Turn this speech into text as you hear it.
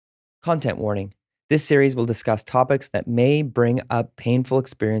Content warning. This series will discuss topics that may bring up painful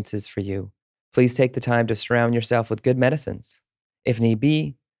experiences for you. Please take the time to surround yourself with good medicines. If need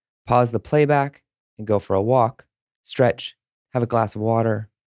be, pause the playback and go for a walk, stretch, have a glass of water,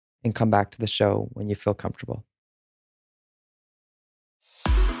 and come back to the show when you feel comfortable.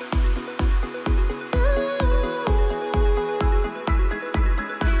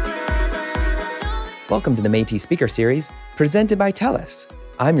 Welcome to the Métis Speaker Series, presented by TELUS.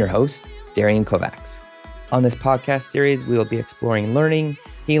 I'm your host, Darian Kovacs. On this podcast series, we will be exploring learning,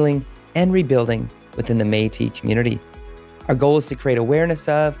 healing, and rebuilding within the Métis community. Our goal is to create awareness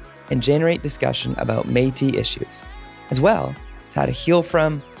of and generate discussion about Métis issues, as well as how to heal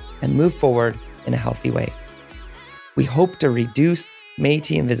from and move forward in a healthy way. We hope to reduce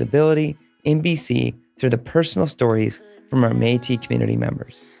Métis invisibility in BC through the personal stories from our Métis community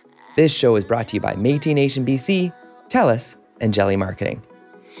members. This show is brought to you by Métis Nation BC, TELUS, and Jelly Marketing.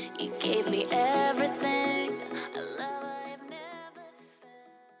 You gave me everything, a love I've never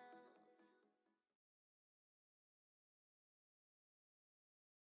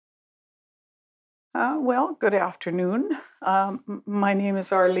felt. Well, good afternoon. My name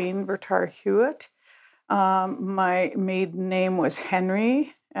is Arlene Vrtar-Huot. My maiden name was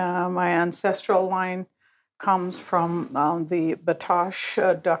Henry. My ancestral line comes from the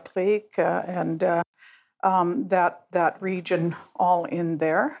Batoche Duck Lake and that region all in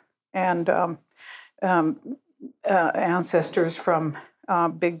there, and ancestors from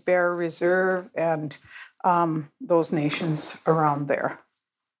Big Bear Reserve and those nations around there.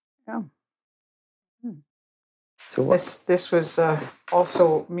 Yeah. So This was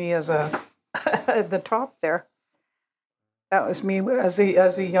also me as at the top there. That was me as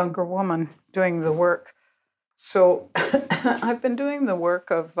a younger woman doing the work. So I've been doing the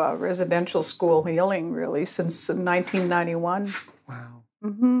work of residential school healing really since 1991. Wow.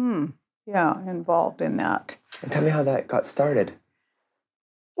 Mm-hmm. Yeah, involved in that. And tell me how that got started.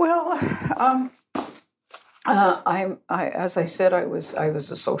 Well, as I said, I was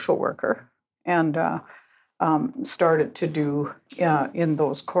a social worker and started to do in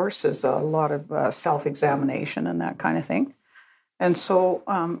those courses a lot of self-examination and that kind of thing. And so,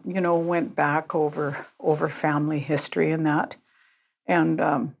 went back over family history and that. And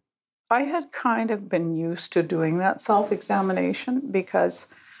I had kind of been used to doing that self-examination because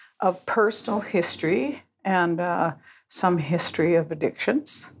of personal history and some history of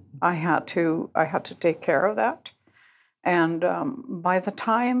addictions. I had to take care of that. And by the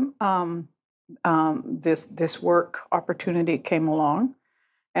time this work opportunity came along,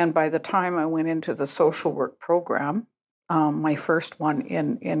 and by the time I went into the social work program, my first one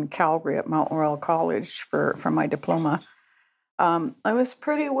in Calgary at Mount Royal College for my diploma, I was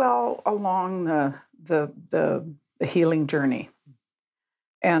pretty well along the healing journey,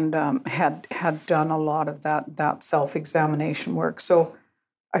 and had done a lot of that self-examination work. So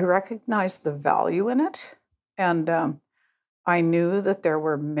I recognized the value in it, and I knew that there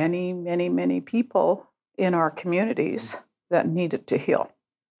were many, many, many people in our communities that needed to heal,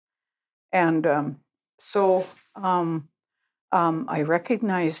 and so. I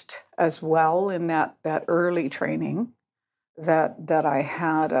recognized as well in that early training that I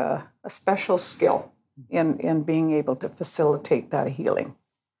had a special skill in being able to facilitate that healing.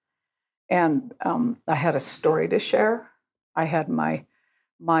 And I had a story to share. I had my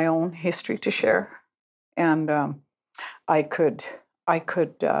own history to share, and I could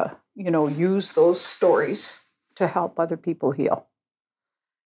use those stories to help other people heal.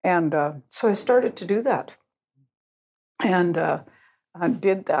 And so I started to do that. And I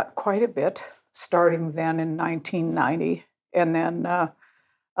did that quite a bit, starting then in 1990. And then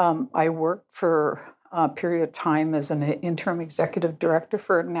I worked for a period of time as an Interim Executive Director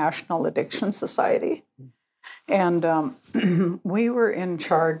for a National Addiction Society. And we were in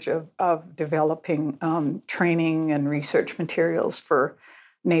charge of developing training and research materials for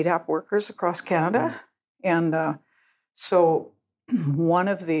NADAP workers across Canada. And so one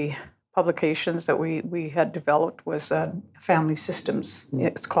of the publications that we had developed was Family Systems.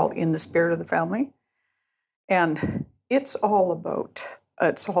 It's called In the Spirit of the Family, and it's all about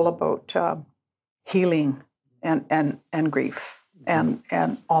healing and grief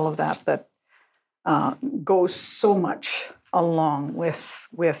and all of that goes so much along with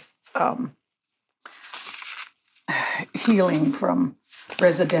healing from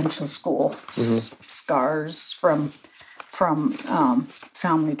residential school scars from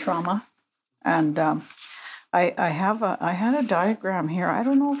family trauma. And I had a diagram here. I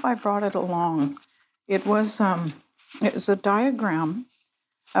don't know if I brought it along. It was a diagram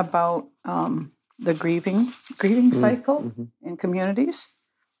about the grieving cycle in communities.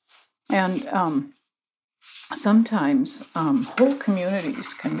 And sometimes whole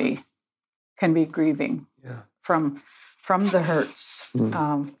communities can be grieving from the hurts,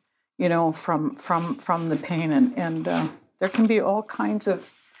 you know, from the pain, and there can be all kinds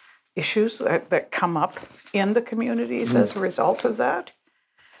of issues that come up in the communities as a result of that.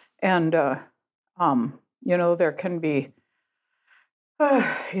 And you know, there can be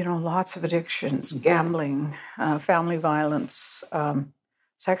you know, lots of addictions, gambling, family violence,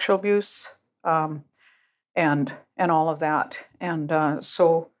 sexual abuse, and all of that. And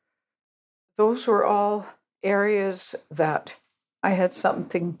so those were all areas that I had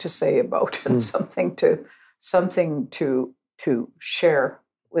something to say about and something to share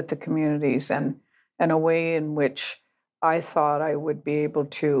with the communities, and a way in which I thought I would be able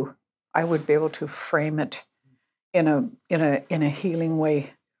to frame it in a healing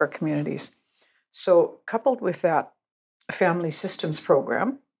way for communities. So coupled with that family systems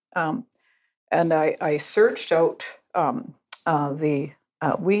program, and I searched out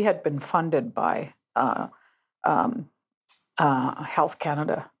we had been funded by Health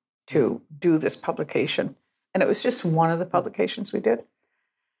Canada to do this publication, and it was just one of the publications we did.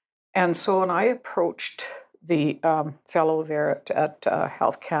 And so when I approached the fellow there at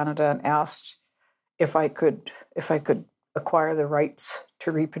Health Canada and asked if I could acquire the rights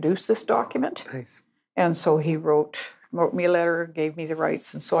to reproduce this document. Nice. And so he wrote me a letter, gave me the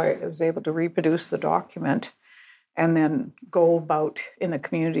rights, and so I was able to reproduce the document and then go about in the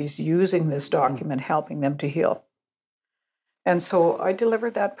communities using this document, helping them to heal. And so I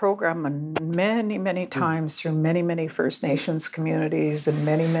delivered that program many, many times through many, many First Nations communities and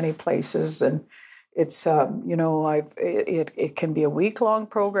many, many places. And it's, you know, it can be a week-long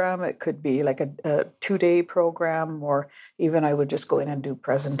program. It could be like a 2-day program, or even I would just go in and do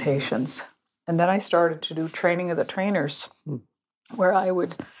presentations. And then I started to do training of the trainers, where I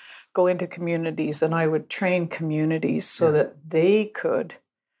would go into communities and I would train communities so that they could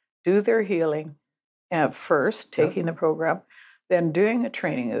do their healing at first, taking the program, then doing a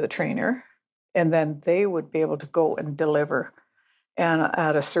training of the trainer, and then they would be able to go and deliver and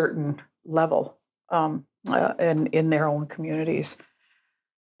at a certain level in their own communities.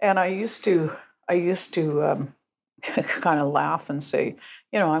 And I used to kind of laugh and say,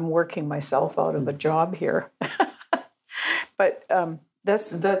 you know, I'm working myself out of a job here. But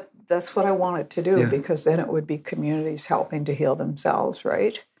that's what I wanted to do, because then it would be communities helping to heal themselves,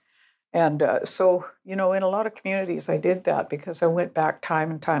 right? And so, you know, in a lot of communities, I did that because I went back time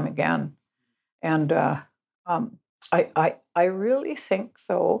and time again. And I really think,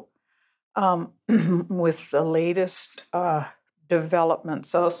 though, with the latest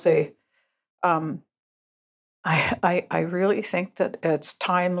developments, I'll say, I really think that it's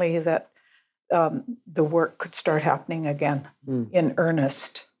timely that the work could start happening again in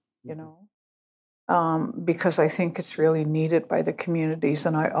earnest, you know. Because I think it's really needed by the communities.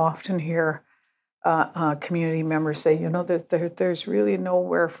 And I often hear community members say, you know, that there's really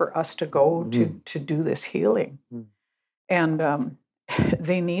nowhere for us to go to do this healing. And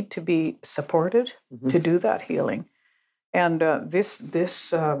they need to be supported to do that healing. And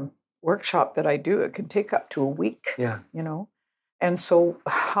this workshop that I do, it can take up to a week, you know. And so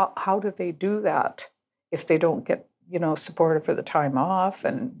how do they do that if they don't get, you know, supported for the time off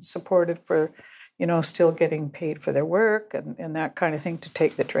and supported for, you know, still getting paid for their work and that kind of thing to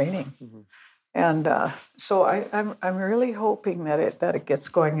take the training. And so I'm really hoping that it gets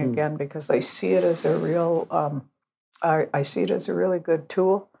going again, because I see it as a real I see it as a really good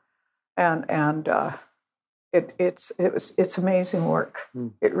tool, and it's amazing work.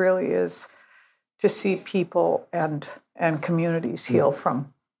 It really is, to see people and communities heal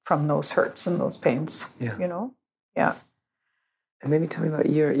from those hurts and those pains. You know, And maybe tell me about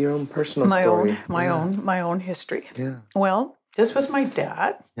your own personal story. My own history. Yeah. Well, this was my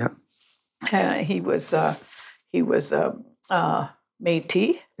dad. Yeah. He was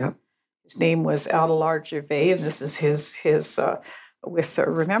Métis. Yeah. His name was Vrtar-Huot, and this is his with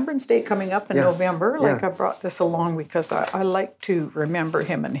Remembrance Day coming up in November. Like, I brought this along because I like to remember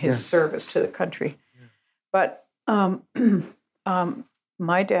him and his service to the country. But my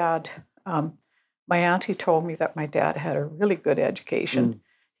dad, my auntie told me that my dad had a really good education.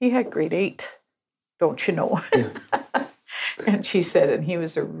 He had grade 8, don't you know? And she said, and he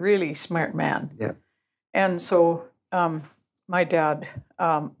was a really smart man. Yeah. And so my dad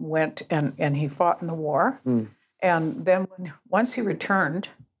went and he fought in the war. And then once he returned,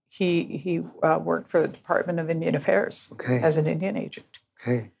 he worked for the Department of Indian Affairs as an Indian agent.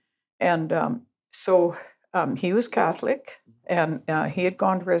 And so he was Catholic, and he had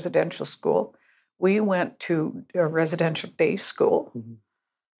gone to residential school. We went to a residential day school.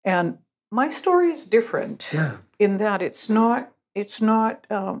 And my story is different in that it's not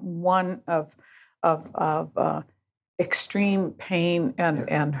one of extreme pain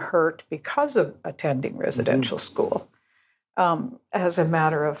and hurt because of attending residential school. As a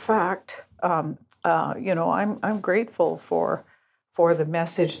matter of fact, I'm grateful for the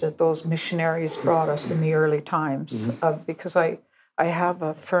message that those missionaries brought us in the early times, because I have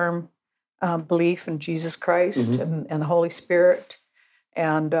a firm belief in Jesus Christ and the Holy Spirit,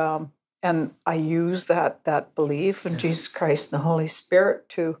 and I use that belief in Jesus Christ and the Holy Spirit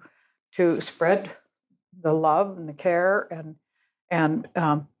to spread the love and the care, and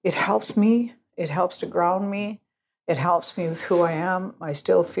it helps me. It helps to ground me. It helps me with who I am. I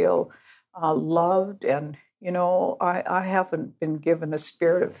still feel loved, and I haven't been given a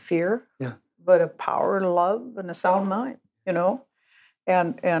spirit of fear, but a power and love and a sound mind.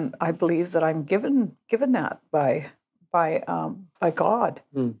 And I believe that I'm given that by God.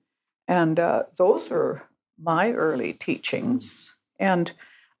 And those were my early teachings, and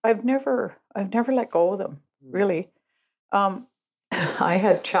I've never let go of them. Really, I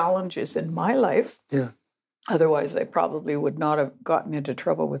had challenges in my life. Otherwise, I probably would not have gotten into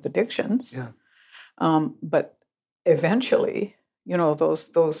trouble with addictions. But eventually,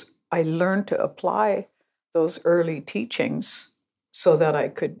 those I learned to apply those early teachings so that I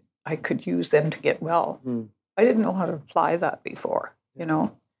could use them to get well. I didn't know how to apply that before,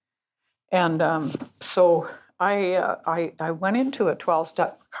 And so I went into a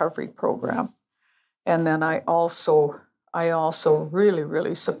 12-step recovery program, and then I also really,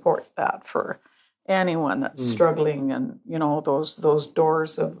 really support that for anyone that's struggling, and those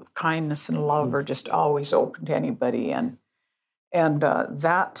doors of kindness and love are just always open to anybody, and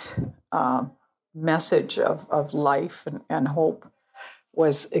that message of life and hope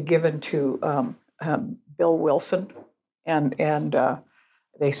was given to Bill Wilson and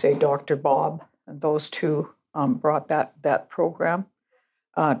they say Dr. Bob, and those two brought that program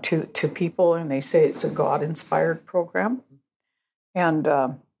to people, and they say it's a God-inspired program, and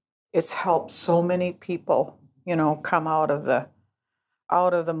it's helped so many people, come out of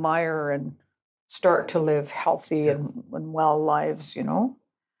the mire and start to live healthy and well lives,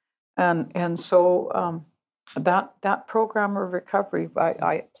 and so that program of recovery,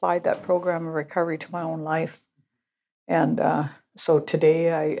 I applied that program of recovery to my own life, and so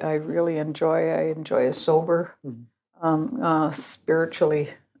today I really enjoy a sober, spiritually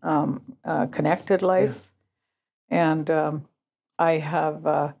connected life, and I have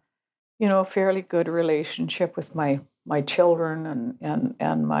a fairly good relationship with my children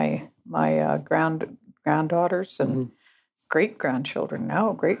and my granddaughters and great grandchildren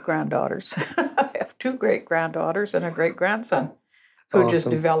now, great granddaughters. I have 2 great granddaughters and a great grandson who just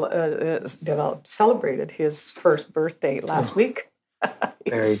celebrated his first birthday last week.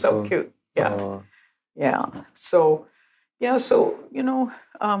 He's so cute. Yeah. So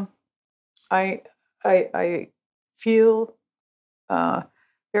I feel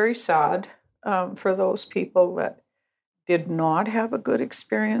very sad for those people that did not have a good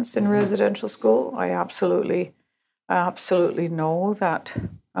experience in residential school. I absolutely know that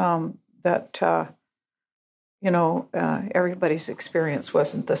everybody's experience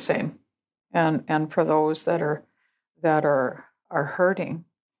wasn't the same, and for those that are hurting,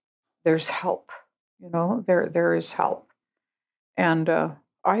 there's help. There is help, and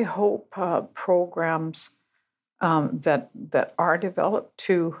I hope programs that are developed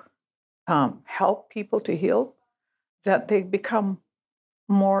to help people to heal, that they become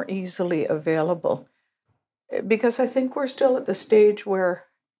more easily available, because I think we're still at the stage where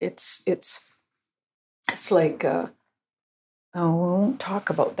it's like we won't talk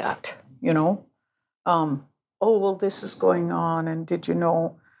about that, oh well, this is going on, and did you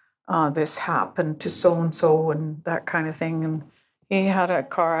know this happened to so and so, and that kind of thing, and he had a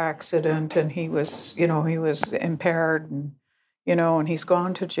car accident, and he was impaired, and and he's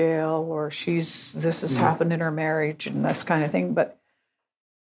gone to jail, or this has happened in her marriage, and this kind of thing. But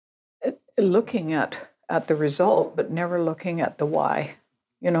looking at the result, but never looking at the why,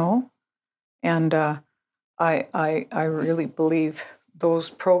 And I really believe those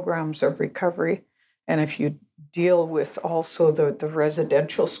programs of recovery, and if you deal with also the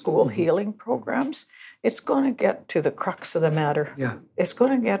residential school healing programs, it's going to get to the crux of the matter. Yeah. It's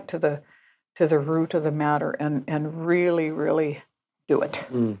going to get to the root of the matter and really, really do it.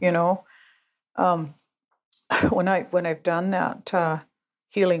 When I've done that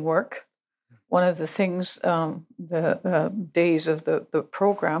healing work, one of the things, the days of the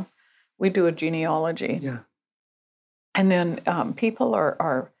program, we do a genealogy. Yeah. And then people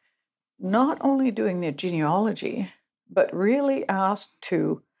are not only doing the genealogy, but really asked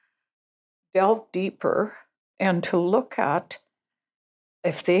to delve deeper and to look at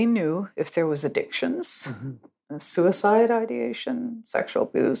if they knew if there was addictions, suicide ideation, sexual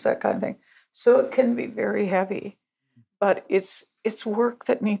abuse, that kind of thing. So it can be very heavy, but it's work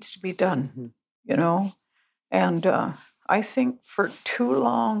that needs to be done, you know. And I think for too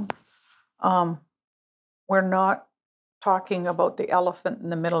long, we're not talking about the elephant in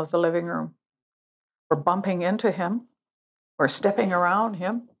the middle of the living room. We're bumping into him, we're stepping around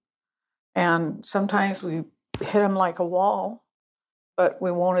him, and sometimes we hit him like a wall, but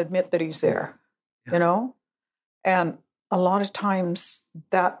we won't admit that he's there, you know? And a lot of times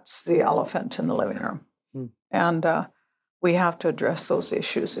that's the elephant in the living room. And we have to address those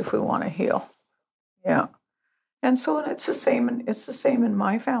issues if we want to heal. Yeah. And so it's the same in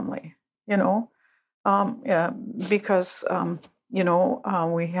my family, you know? Because,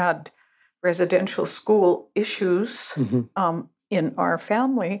 we had residential school issues in our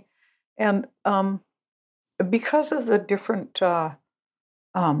family. And because of the different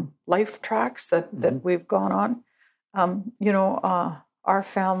life tracks that we've gone on, our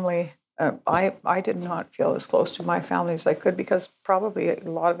family, I did not feel as close to my family as I could because probably a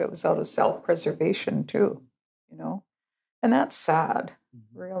lot of it was out of self-preservation too, you know. And that's sad,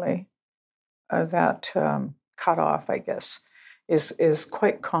 really. That cutoff, I guess, is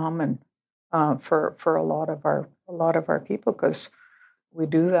quite common for a lot of our people because we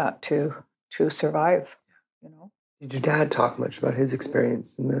do that to survive. You know. Did your dad talk much about his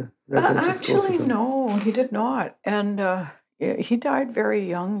experience in the residential school system? Actually, no, he did not, and he died very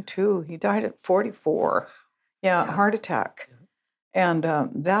young too. He died at 44. Yeah, heart attack, and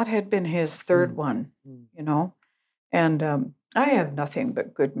that had been his third one. You know, and I have nothing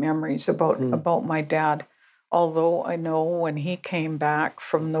but good memories about my dad. Although I know when he came back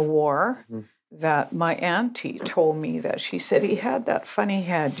from the war, that my auntie told me that she said he had that funny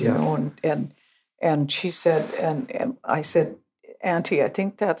head, you know, and she said, and I said, Auntie, I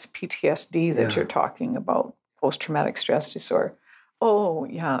think that's PTSD that you're talking about, post-traumatic stress disorder. Oh,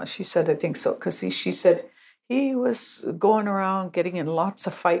 yeah, she said, I think so, because she said he was going around getting in lots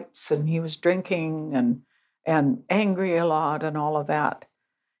of fights, and he was drinking and angry a lot and all of that.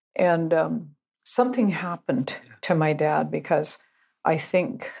 And something happened to my dad because I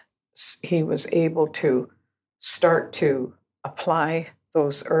think he was able to start to apply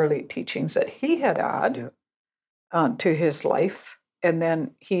those early teachings that he had had to his life. And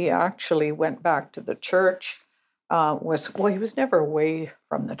then he actually went back to the church. He was never away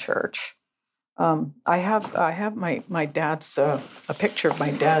from the church. I have my dad's a picture of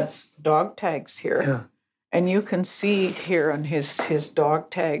my dad's dog tags here. And you can see here on his dog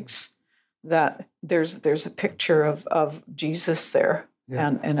tags that there's a picture of Jesus there,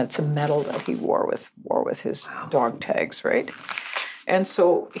 and it's a medal that he wore with his dog tags, right? And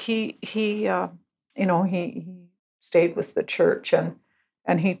so he stayed with the church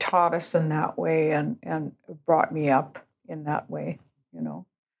and he taught us in that way and brought me up in that way, you know.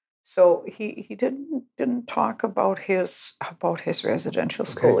 So he didn't talk about his residential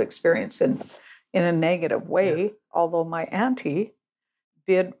school experience in a negative way, although my auntie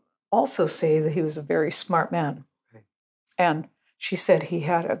did also say that he was a very smart man. And she said he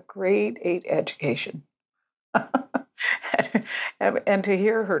had a grade 8 education. and to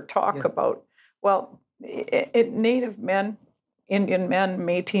hear her talk about, Native men, Indian men,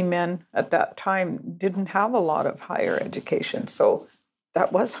 Métis men at that time didn't have a lot of higher education. So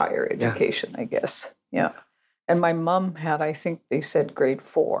that was higher education, I guess. Yeah. And my mom had, I think they said grade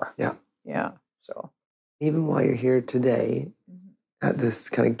 4. Yeah. So even while you're here today at this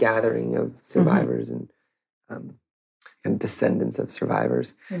kind of gathering of survivors and descendants of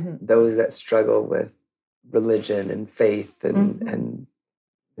survivors, those that struggle with religion and faith and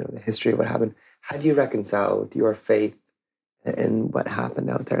the history of what happened, how do you reconcile with your faith and what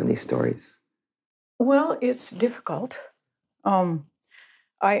happened out there in these stories? Well, it's difficult.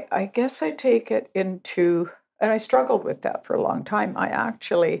 I guess I take it into, and I struggled with that for a long time. I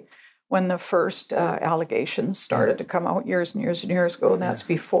actually, when the first allegations started to come out years and years and years ago, and that's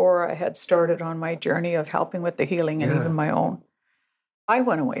before I had started on my journey of helping with the healing and even my own, I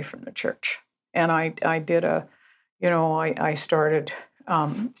went away from the church. And I did I started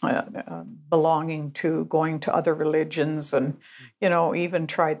belonging to, going to other religions and, even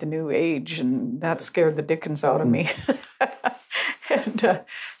tried the New Age, and that scared the dickens out of me.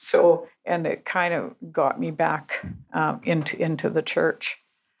 And it kind of got me back into the church.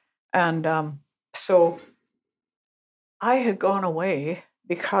 And so I had gone away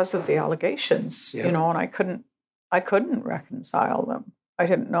because of the allegations, and I couldn't reconcile them. I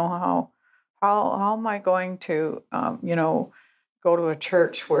didn't know how am I going to, go to a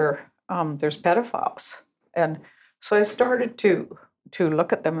church where there's pedophiles. And so I started to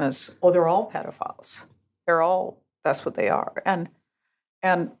look at them as, oh, they're all pedophiles. That's what they are. And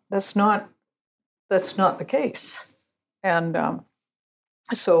that's not the case. And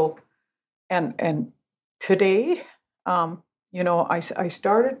so today, I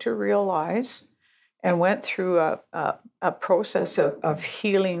started to realize and went through a process of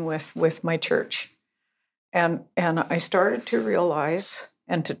healing with my church. And I started to realize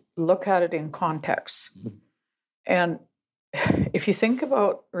and to look at it in context. And if you think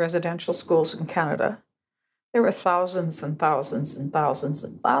about residential schools in Canada, there were thousands and thousands and thousands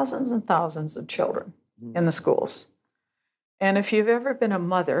and thousands and thousands of children in the schools. And if you've ever been a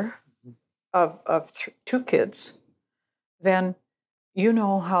mother of two kids, then you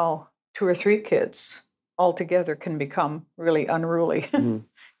know how 2 or 3 kids altogether can become really unruly,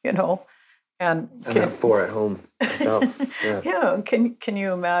 And I have 4 at home myself. Yeah. yeah, can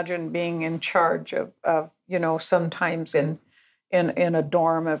you imagine being in charge of sometimes in a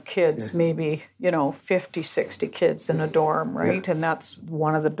dorm of kids, maybe 50, 60 kids in a dorm, right? And that's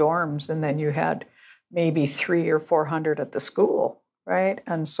one of the dorms, and then you had maybe 300 or 400 at the school, right?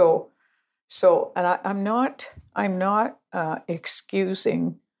 And so I'm not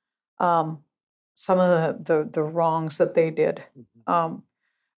excusing some of the wrongs that they did,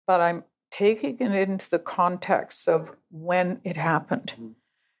 but I'm taking it into the context of when it happened.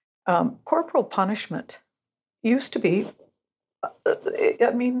 Corporal punishment used to be,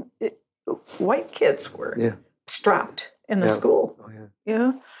 white kids were strapped in the school. Oh,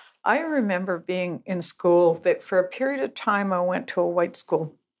 yeah. I remember being in school that for a period of time I went to a white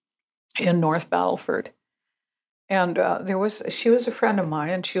school in North Battleford. And she was a friend of mine,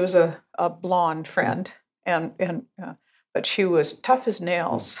 and she was a blonde friend, but she was tough as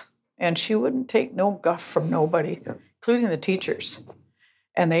nails, and she wouldn't take no guff from nobody, including the teachers,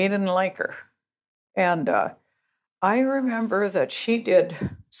 and they didn't like her. And I remember that she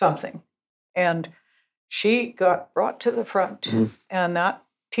did something, and she got brought to the front, and that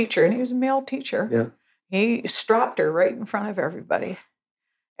teacher, and he was a male teacher, he strapped her right in front of everybody.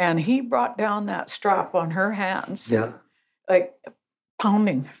 And he brought down that strap on her hands, like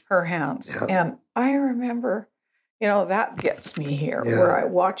pounding her hands. And I remember, that gets me here, where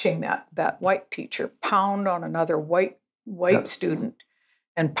I'm watching that white teacher pound on another white student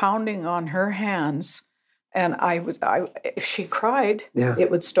and pounding on her hands. And if she cried, it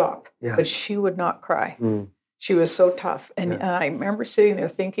would stop, but she would not cry. She was so tough. And I remember sitting there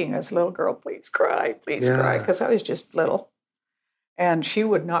thinking as a little girl, please cry, because I was just little. And she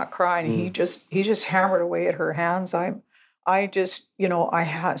would not cry, and he just hammered away at her hands. I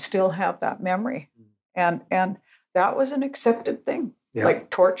still have that memory, and that was an accepted thing, like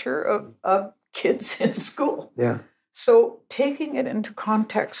torture of kids in school. So taking it into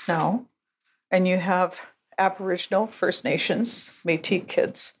context now, and you have Aboriginal, First Nations, Métis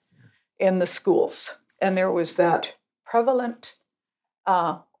kids in the schools, and there was that prevalent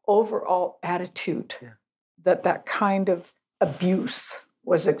overall attitude that kind of abuse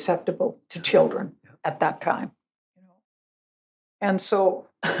was acceptable to children at that time. And so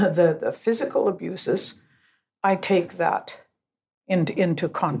the physical abuses, I take that into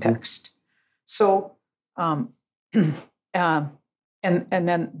context. So, and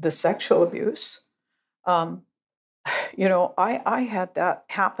then the sexual abuse, I had that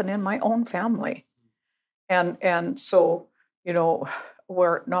happen in my own family. And so,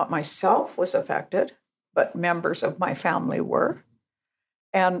 where not myself was affected, but members of my family were.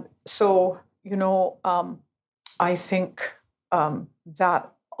 And so, I think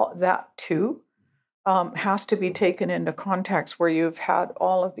that too has to be taken into context, where you've had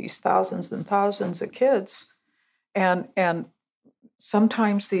all of these thousands and thousands of kids, and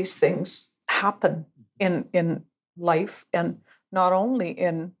sometimes these things happen in life, and not only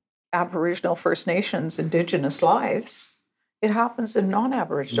in Aboriginal, First Nations, Indigenous lives, it happens in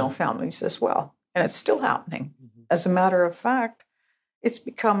non-Aboriginal families as well. And it's still happening. As a matter of fact, it's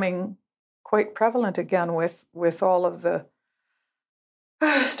becoming quite prevalent again with all of the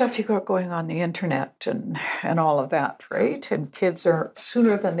stuff you got going on the internet and all of that, right? And kids are,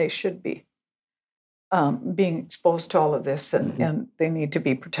 sooner than they should be, being exposed to all of this, and they need to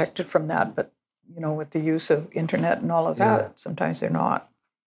be protected from that. But, with the use of internet and all of that, sometimes they're not.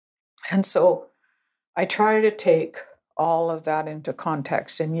 And so I try to take all of that into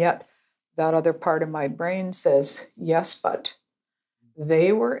context, and yet that other part of my brain says, yes, but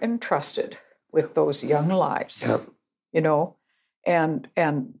they were entrusted with those young lives,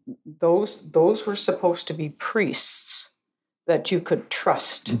 and those were supposed to be priests that you could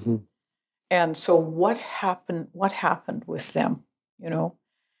trust. And so what happened with them,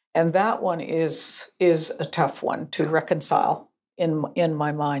 And that one is a tough one to reconcile in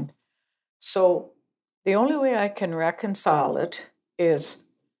my mind. So the only way I can reconcile it is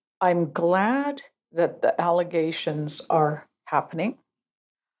I'm glad that the allegations are happening.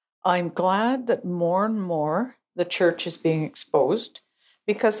 I'm glad that more and more the church is being exposed,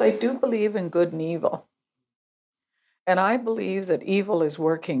 because I do believe in good and evil. And I believe that evil is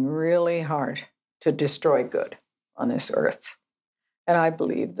working really hard to destroy good on this earth. And I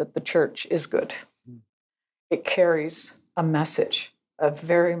believe that the church is good. It carries a message, a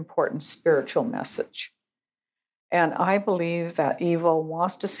very important spiritual message. And I believe that evil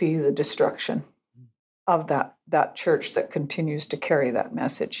wants to see the destruction of that church that continues to carry that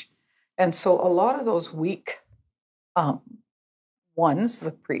message. And so a lot of those weak ones,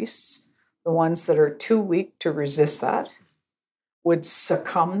 the priests, the ones that are too weak to resist that, would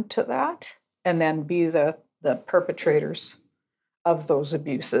succumb to that and then be the perpetrators of those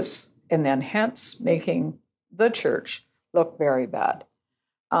abuses, and then hence making the church look very bad.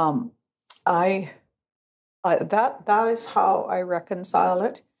 That is how I reconcile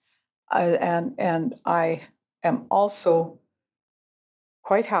it. And I am also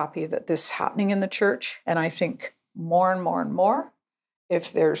quite happy that this is happening in the church. And I think more and more and more,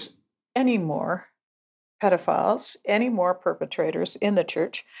 if there's any more pedophiles, any more perpetrators in the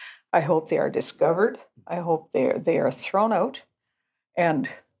church, I hope they are discovered. I hope they are thrown out. And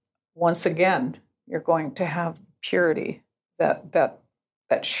once again, you're going to have purity that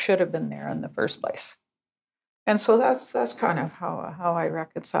should have been there in the first place. And so that's kind of how I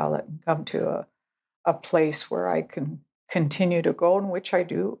reconcile it and come to a place where I can continue to go, in which I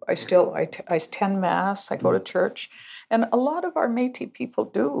do. I attend Mass, I go to church, and a lot of our Métis people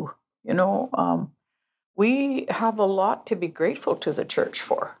do. We have a lot to be grateful to the church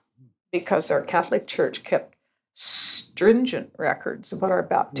for, because our Catholic Church kept stringent records about our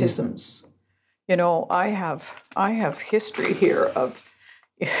baptisms. I have history here of,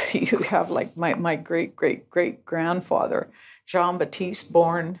 you have like my great grandfather, Jean-Baptiste,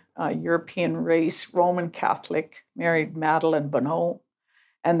 born European race, Roman Catholic, married Madeleine Bonneau,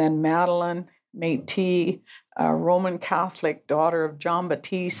 and then Madeleine, Métis, Roman Catholic, daughter of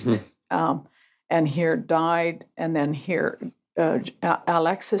Jean-Baptiste, and here died, and then here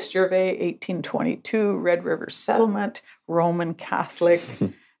Alexis Gervais, 1822, Red River Settlement, Roman Catholic,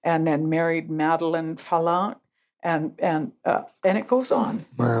 and then married Madeleine Fallant, and it goes on.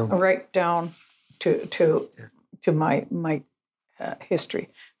 Wow. Right down to my history.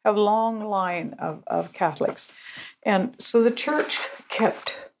 I have a long line of Catholics, and so the church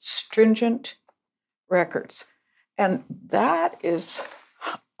kept stringent records, and that is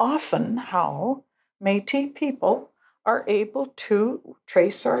often how Métis people are able to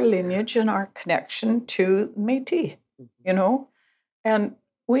trace our lineage and our connection to Métis, and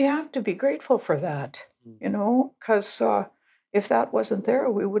we have to be grateful for that, because if that wasn't there,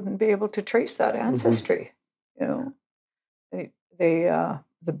 we wouldn't be able to trace that ancestry.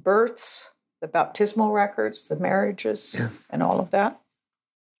 The births, the baptismal records, the marriages, and all of that.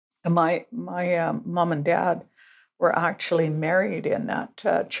 And my mom and dad were actually married in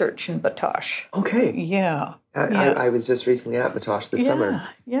that church in Batoche. Okay. Yeah. I was just recently at Batoche this summer.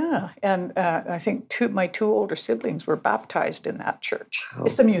 Yeah. And I think my two older siblings were baptized in that church. Oh.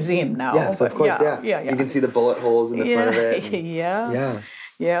 It's a museum now. Yes, of course, yeah. You can see the bullet holes in the front of it.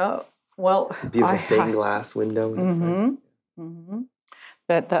 Yeah. Well, beautiful stained glass window.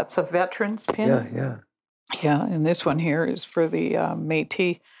 That's a veteran's pin. Yeah, and this one here is for the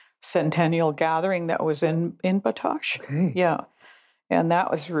Métis Centennial Gathering that was in Batoche. Okay. Yeah, and that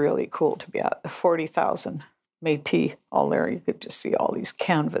was really cool to be at. 40,000 Métis all there. You could just see all these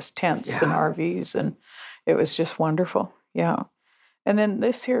canvas tents and RVs, and it was just wonderful. Yeah. And then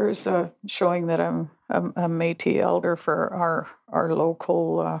this here is showing that I'm a Métis Elder for our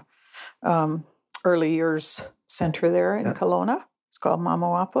local early years center there in Kelowna. It's called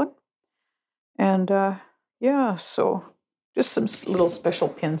Mamawapun. And so just some little special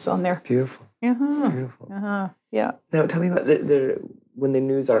pins on there. It's beautiful. It's beautiful. Yeah. Now, tell me about when the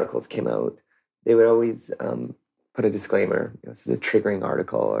news articles came out, they would always put a disclaimer. This is a triggering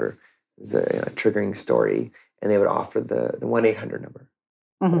article or this is a triggering story, and they would offer the 1-800 number,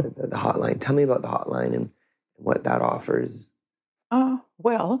 the hotline. Tell me about the hotline and what that offers.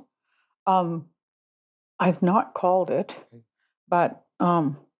 Well, I've not called it, but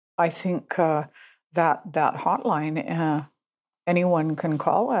I think that hotline, anyone can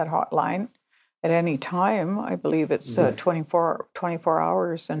call that hotline at any time. I believe it's 24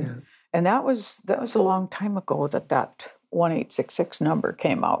 hours, and that was a long time ago that 1-866 number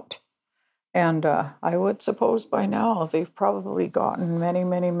came out. And I would suppose by now they've probably gotten many,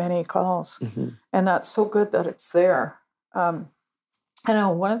 many, many calls. And that's so good that it's there. I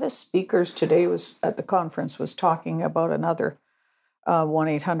know one of the speakers today was at the conference was talking about another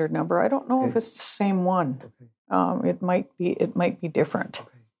 1-800 number. I don't know if it's the same one. It might be different.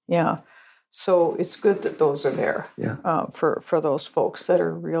 Yeah. So it's good that those are there for those folks that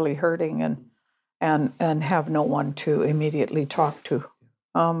are really hurting and have no one to immediately talk to.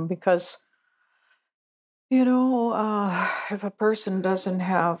 Because, if a person doesn't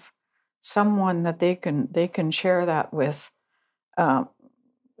have someone that they can share that with,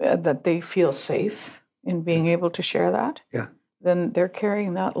 that they feel safe in being able to share that, then they're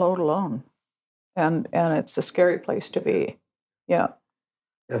carrying that load alone. And it's a scary place to be. Yeah.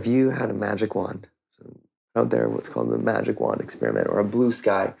 If you had a magic wand, so out there, what's called the magic wand experiment, or a blue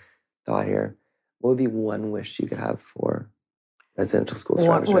sky thought here, what would be one wish you could have for residential school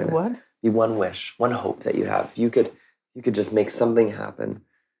strategy? What? Be one wish, one hope that you have. If you could just make something happen,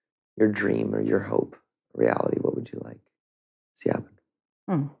 your dream or your hope, reality, what would you like to see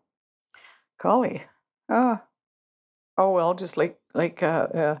happen? Golly. Well, just like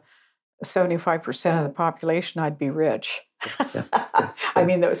 75% of the population, I'd be rich. I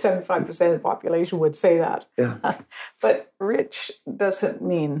mean, 75% of the population would say that. But rich doesn't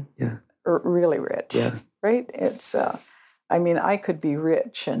mean really rich, right? It's, I could be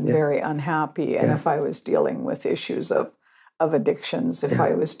rich and very unhappy, and if I was dealing with issues of addictions, if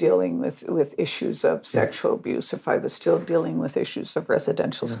I was dealing with issues of sexual abuse, if I was still dealing with issues of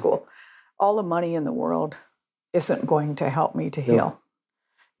residential school, all the money in the world isn't going to help me to heal.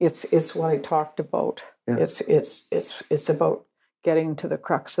 It's what I talked about. It's about getting to the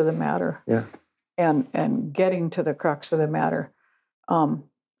crux of the matter. And getting to the crux of the matter.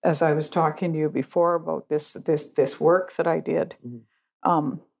 As I was talking to you before about this work that I did,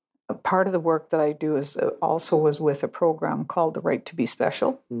 a part of the work that I do is also was with a program called The Right to Be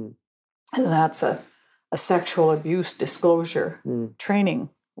Special. And that's a sexual abuse disclosure training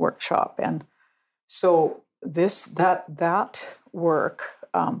workshop. And so that work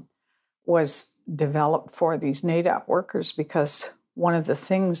was developed for these NADAP workers, because one of the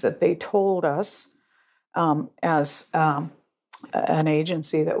things that they told us as an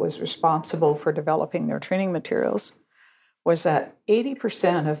agency that was responsible for developing their training materials was that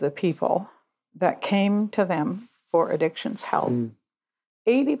 80% of the people that came to them for addictions help,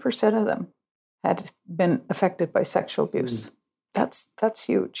 80% of them had been affected by sexual abuse. That's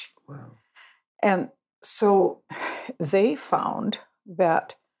huge. Wow. And so they found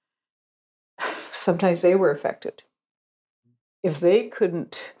that sometimes they were affected. If they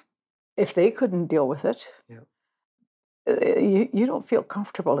couldn't deal with it, you don't feel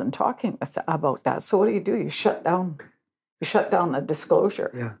comfortable in talking about that. So what do? You shut down the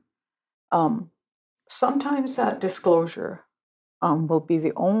disclosure. Sometimes that disclosure will be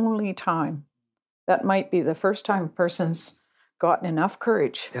the only time. That might be the first time a person's gotten enough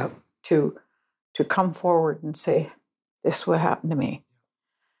courage to come forward and say, this is what happened to me.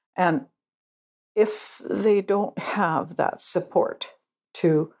 And if they don't have that support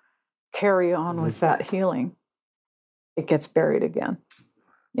to carry on with that healing, it gets buried again.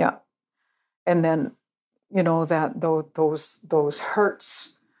 And then, that those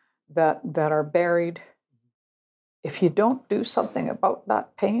hurts that are buried, if you don't do something about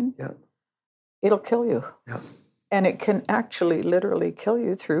that pain, it'll kill you. And it can actually literally kill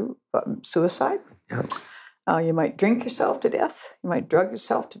you through suicide. You might drink yourself to death. You might drug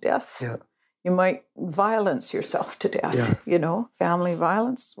yourself to death. You might violence yourself to death. Family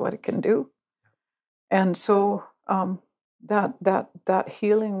violence, what it can do. And so that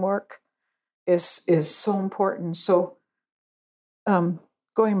healing work is so important. So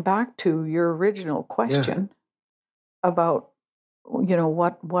going back to your original question about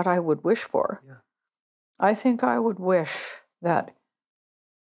what I would wish for, I think I would wish that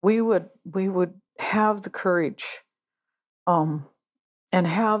we would have the courage and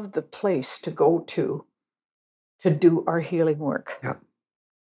have the place to go to do our healing work.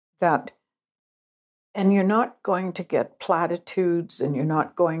 And you're not going to get platitudes, and you're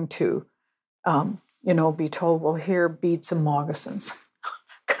not going to be told, well, here, beads and moccasins.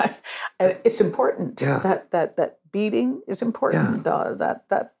 It's important. That beading is important.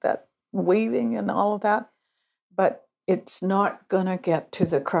 That waving and all of that. But it's not going to get to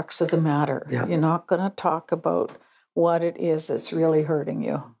the crux of the matter. You're not going to talk about what it is that's really hurting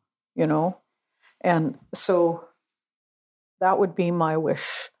you, And so that would be my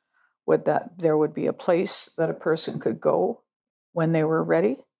wish, that there would be a place that a person could go when they were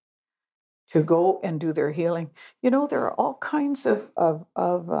ready to go and do their healing. There are all kinds of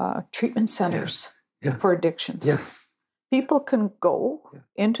treatment centers for addictions. Yes. People can go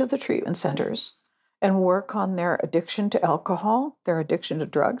into the treatment centers and work on their addiction to alcohol, their addiction to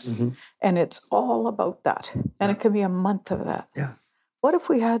drugs, and it's all about that. And it can be a month of that. Yeah. What if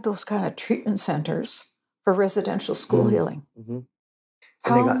we had those kind of treatment centers for residential school healing? Mm-hmm.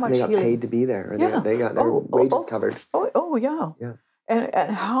 How And they got paid to be there. Or they got their wages covered. Oh, yeah. Yeah.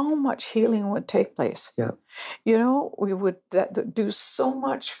 And how much healing would take place? Yeah. We would do so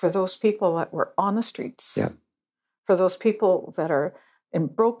much for those people that were on the streets. Yeah. For those people that are in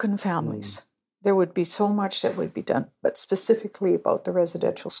broken families. There would be so much that would be done, but specifically about the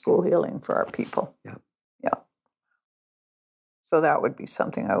residential school healing for our people. Yeah. Yeah. So that would be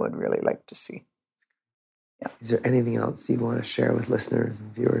something I would really like to see. Yeah. Is there anything else you'd want to share with listeners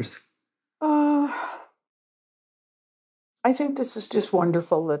and viewers? I think this is just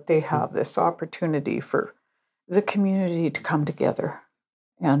wonderful that they have this opportunity for the community to come together.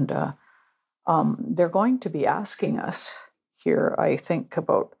 And they're going to be asking us here, I think,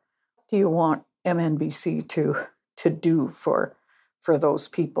 about, do you want MNBC to do for those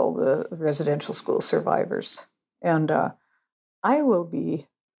people, the residential school survivors? And I will be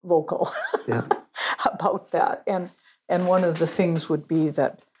vocal about that. And one of the things would be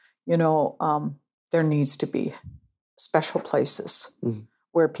that, there needs to be special places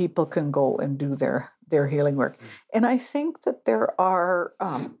where people can go and do their healing work. And I think that there are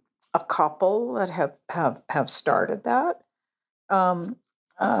a couple that have started that.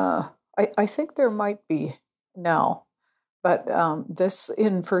 I think there might be now, but this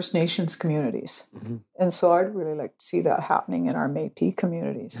in First Nations communities. And so I'd really like to see that happening in our Métis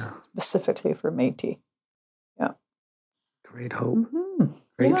communities, specifically for Métis. Yeah. Great hope.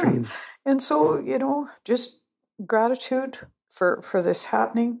 Great dream. And so, just gratitude for this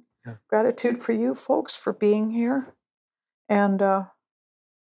happening. Yeah. Gratitude for you folks for being here. And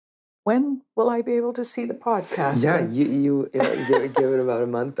when will I be able to see the podcast? Yeah, you give it about a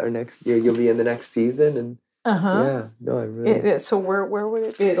month or next year. You'll be in the next season, and yeah, no, I really. So where would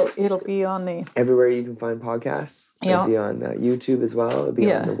it be? It'll be on the everywhere you can find podcasts. It'll be on YouTube as well. It'll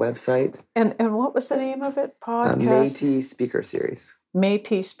be on the website. And what was the name of it? Podcast. Métis Speaker Series.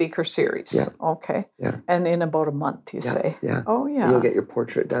 Métis Speaker Series. Yeah. Okay. Yeah. And in about a month, you say. Yeah. Oh yeah. You'll get your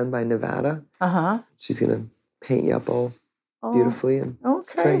portrait done by Nevada. She's gonna paint you up all beautifully and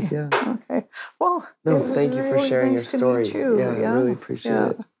okay. Yeah. Okay. Well, thank you for sharing your story. Yeah, I really appreciate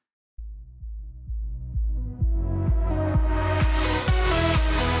it.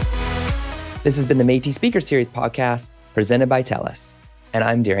 This has been the Métis Speaker Series podcast presented by TELUS, and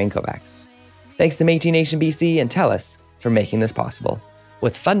I'm Darian Kovacs. Thanks to Métis Nation BC and TELUS for making this possible,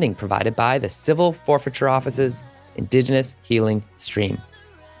 with funding provided by the Civil Forfeiture Office's Indigenous Healing Stream.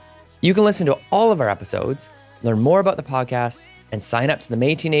 You can listen to all of our episodes, learn more about the podcast, and sign up to the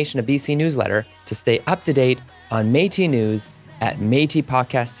Métis Nation of BC newsletter to stay up to date on Métis news at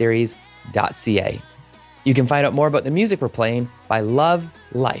métispodcastseries.ca. You can find out more about the music we're playing by Love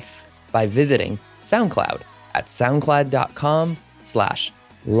Life by visiting SoundCloud at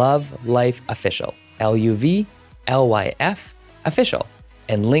soundcloud.com/lovelifeofficial, LUVLYF official,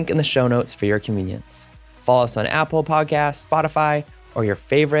 and link in the show notes for your convenience. Follow us on Apple Podcasts, Spotify, or your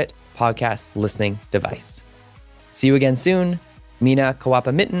favorite podcast listening device. See you again soon. Mina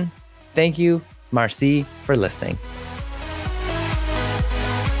Kawapa Mitten. Thank you, Marcy, for listening.